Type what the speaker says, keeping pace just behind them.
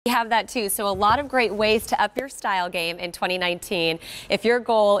We have that too, so a lot of great ways to up your style game in 2019. If your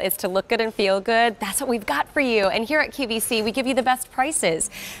goal is to look good and feel good, that's what we've got for you. And here at QVC, we give you the best prices.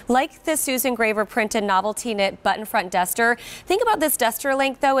 Like the Susan Graver printed novelty knit button front duster. Think about this duster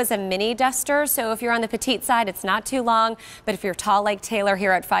length though as a mini duster, so if you're on the petite side, it's not too long, but if you're tall like Taylor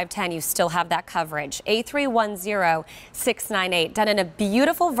here at 5'10", you still have that coverage. A310698, done in a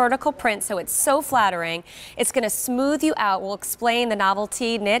beautiful vertical print, so it's so flattering. It's going to smooth you out. We'll explain the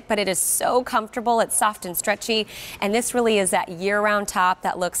novelty knit, but it is so comfortable. It's soft and stretchy, and this really is that year-round top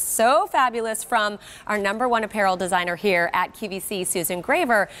that looks so fabulous from our #1 apparel designer here at QVC, Susan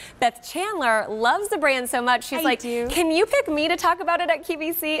Graver. Beth Chandler loves the brand so much. She's like, can you pick me to talk about it at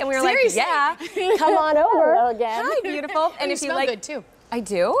QVC? And we were Seriously? like, yeah, come on over. Hello again. Hi, beautiful. And you if you smell like, good too. I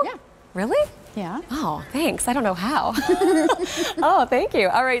do? Yeah. Really? Yeah. Oh, thanks. I don't know how. Oh, thank you.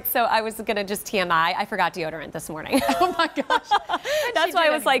 All right, so I was going to just TMI. I forgot deodorant this morning. Oh my gosh. That's why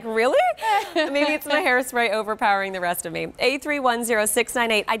I was like, really? Maybe it's my hairspray overpowering the rest of me.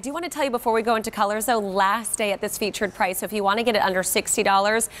 A310698. I do want to tell you before we go into colors, though, last day at this featured price. So if you want to get it under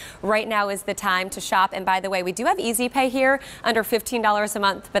 $60, right now is the time to shop. And by the way, we do have Easy Pay here, under $15 a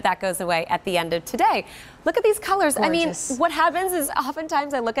month, but that goes away at the end of today. Look at these colors. Gorgeous. I mean, what happens is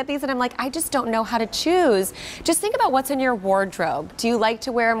oftentimes I look at these and I'm like, I just don't know how to choose. Just think about what's in your wardrobe. Do you like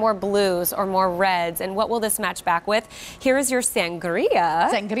to wear more blues or more reds? And what will this match back with? Here is your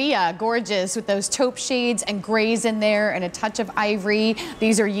sangria. Sangria, gorgeous, with those taupe shades and grays in there and a touch of ivory.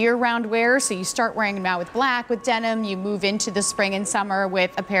 These are year-round wear, so you start wearing them out with black, with denim. You move into the spring and summer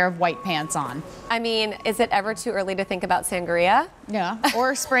with a pair of white pants on. I mean, is it ever too early to think about sangria? Yeah,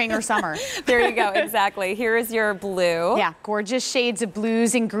 or spring or summer. There you go, exactly. Here is your blue. Yeah, gorgeous shades of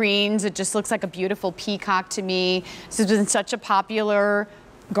blues and greens. It just looks like a beautiful peacock to me. This has been such a popular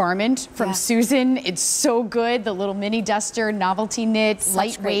garment from Susan. It's so good. The little mini duster, novelty knit,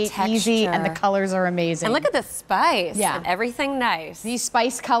 lightweight, easy, and the colors are amazing. And look at the spice. Yeah. And everything nice. These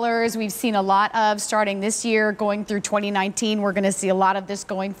spice colors we've seen a lot of starting this year, going through 2019. We're going to see a lot of this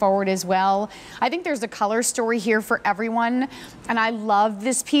going forward as well. I think there's a color story here for everyone, and I love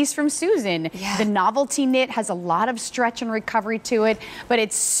this piece from Susan. Yeah. The novelty knit has a lot of stretch and recovery to it, but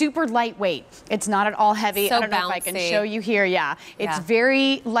it's super lightweight. It's not at all heavy. So I don't know if I can show you here. Yeah, it's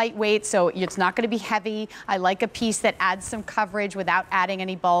very lightweight, so it's not going to be heavy. I like a piece that adds some coverage without adding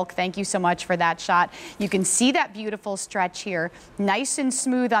any bulk. Thank you so much for that shot. You can see that beautiful stretch here, nice and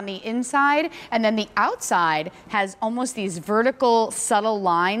smooth on the inside, and then the outside has almost these vertical subtle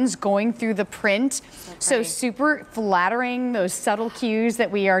lines going through the print. So super flattering, those subtle cues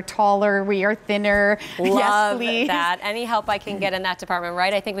that we are taller, we are thinner. Love that. Any help I can get in that department,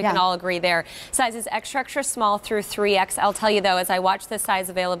 right? I think we can all agree there. Sizes extra, extra small through 3X. I'll tell you though, as I watch the size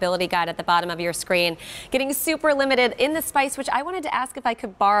availability guide at the bottom of your screen, getting super limited in the spice, which I wanted to ask if I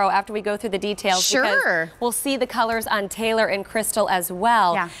could borrow after we go through the details. Sure. Because we'll see the colors on Taylor and Crystal as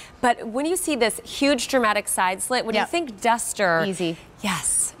well. Yeah. But when you see this huge dramatic side slit, when you think duster, easy.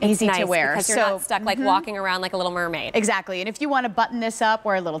 Yes, easy nice to wear. Because you're not stuck like walking around like a little mermaid. Exactly. And if you want to button this up,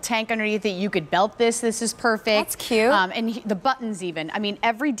 wear a little tank underneath it, you could belt this. This is perfect. That's cute. And the buttons even. I mean,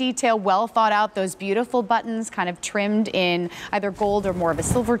 every detail well thought out. Those beautiful buttons kind of trimmed in either gold or more of a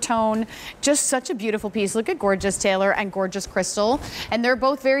silver tone. Just such a beautiful piece. Look at gorgeous Taylor and gorgeous Crystal. And they're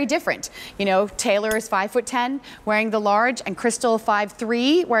both very different. You know, Taylor is 5'10", wearing the large, and Crystal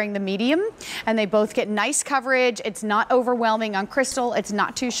 5'3", wearing the medium. And they both get nice coverage. It's not overwhelming on Crystal. It's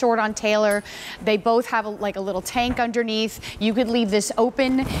not too short on Taylor. They both have like a little tank underneath. You could leave this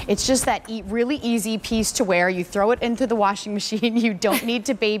open. It's just that really easy piece to wear. You throw it into the washing machine. You don't need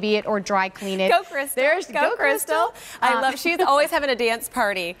to baby it or dry clean it. Go Crystal. Go Crystal. I love, she's always having a dance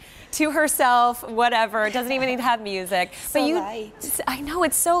party to herself, whatever. It doesn't even need to have music. So light. I know,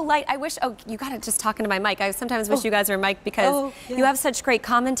 it's so light. I wish, you got it just talking to my mic. I sometimes wish you guys were mic because you have such great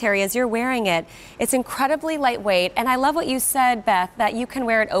commentary as you're wearing it. It's incredibly lightweight. And I love what you said, Beth, that you can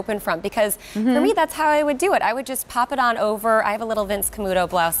wear it open front, because for me, that's how I would do it. I would just pop it on over. I have a little Vince Camuto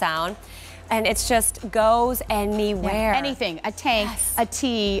blouse on. And it's just goes anywhere. Yeah, anything, a tank, a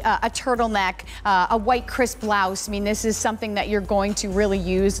tee, a turtleneck, a white crisp blouse. I mean, this is something that you're going to really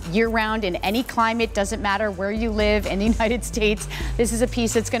use year-round in any climate. Doesn't matter where you live in the United States. This is a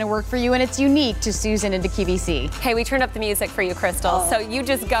piece that's going to work for you, and it's unique to Susan and to QVC. Hey, we turned up the music for you, Crystal. So you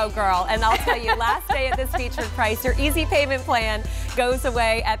just go, girl. And I'll tell you, last day at this featured price, your easy payment plan goes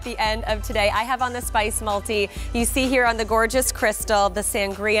away at the end of today. I have on the Spice Multi. You see here on the gorgeous Crystal, the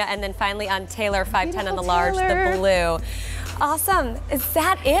Sangria, and then finally on Taylor 5'10" on the large, the blue. Awesome. Is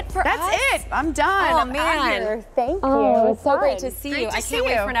that it for us? That's it. I'm done. Oh, I'm out of man. here. Thank you. Oh, it's so Fun. great to see Great you. to I see can't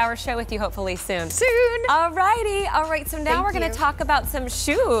wait you. for an hour show with you hopefully soon. Soon. All righty. All right, so now we're going to talk about some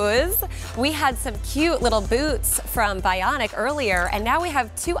shoes. We had some cute little boots from Bionic earlier, and now we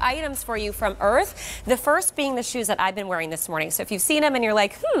have 2 items for you from Earth. The first being the shoes that I've been wearing this morning. So if you've seen them and you're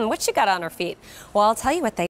like, what she got on her feet? Well, I'll tell you what they